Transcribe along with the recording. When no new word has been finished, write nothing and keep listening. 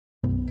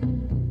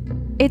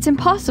It's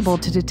impossible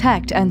to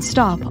detect and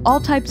stop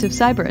all types of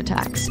cyber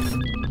attacks.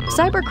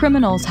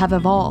 Cybercriminals have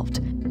evolved.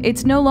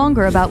 It's no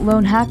longer about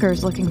lone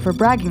hackers looking for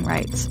bragging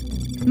rights.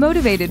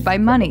 Motivated by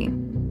money,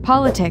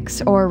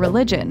 politics, or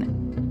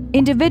religion,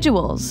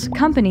 individuals,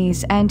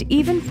 companies, and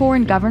even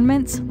foreign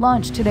governments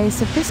launch today's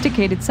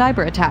sophisticated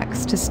cyber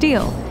attacks to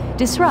steal,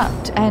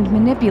 disrupt, and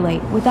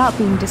manipulate without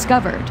being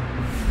discovered.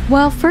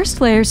 While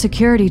first-layer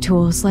security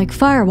tools like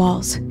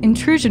firewalls,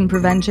 intrusion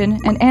prevention,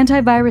 and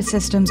antivirus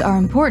systems are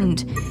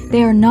important,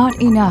 they are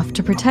not enough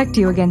to protect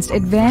you against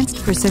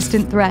advanced,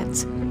 persistent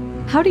threats.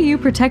 How do you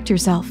protect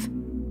yourself?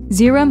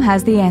 Zerum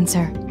has the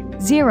answer.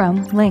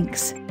 Zerum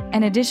Lynx,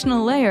 an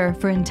additional layer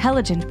for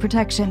intelligent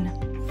protection.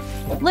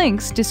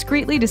 Lynx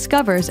discreetly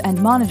discovers and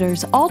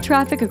monitors all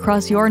traffic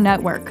across your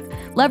network,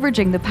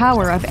 leveraging the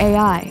power of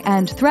AI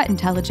and threat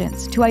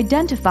intelligence to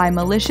identify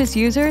malicious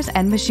users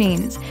and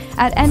machines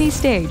at any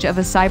stage of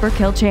a cyber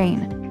kill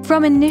chain.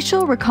 From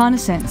initial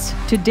reconnaissance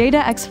to data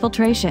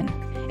exfiltration,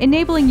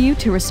 enabling you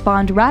to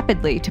respond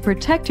rapidly to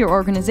protect your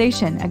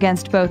organization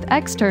against both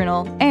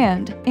external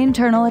and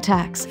internal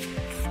attacks.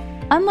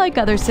 Unlike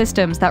other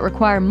systems that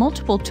require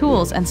multiple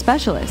tools and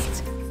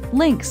specialists,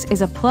 Lynx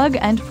is a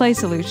plug-and-play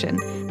solution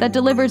that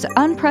delivers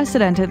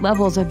unprecedented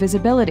levels of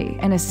visibility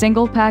in a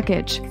single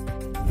package.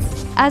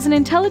 As an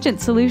intelligent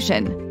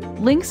solution,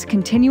 Lynx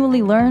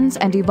continually learns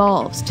and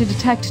evolves to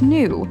detect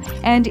new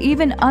and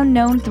even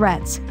unknown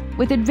threats,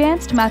 with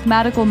advanced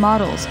mathematical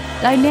models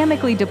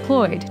dynamically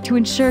deployed to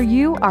ensure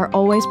you are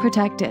always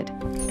protected.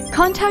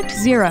 Contact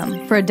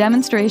Zerum for a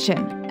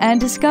demonstration and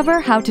discover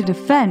how to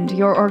defend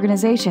your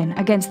organization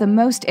against the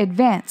most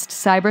advanced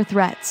cyber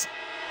threats.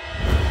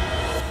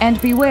 And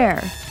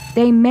beware,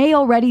 they may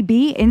already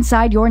be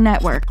inside your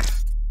network.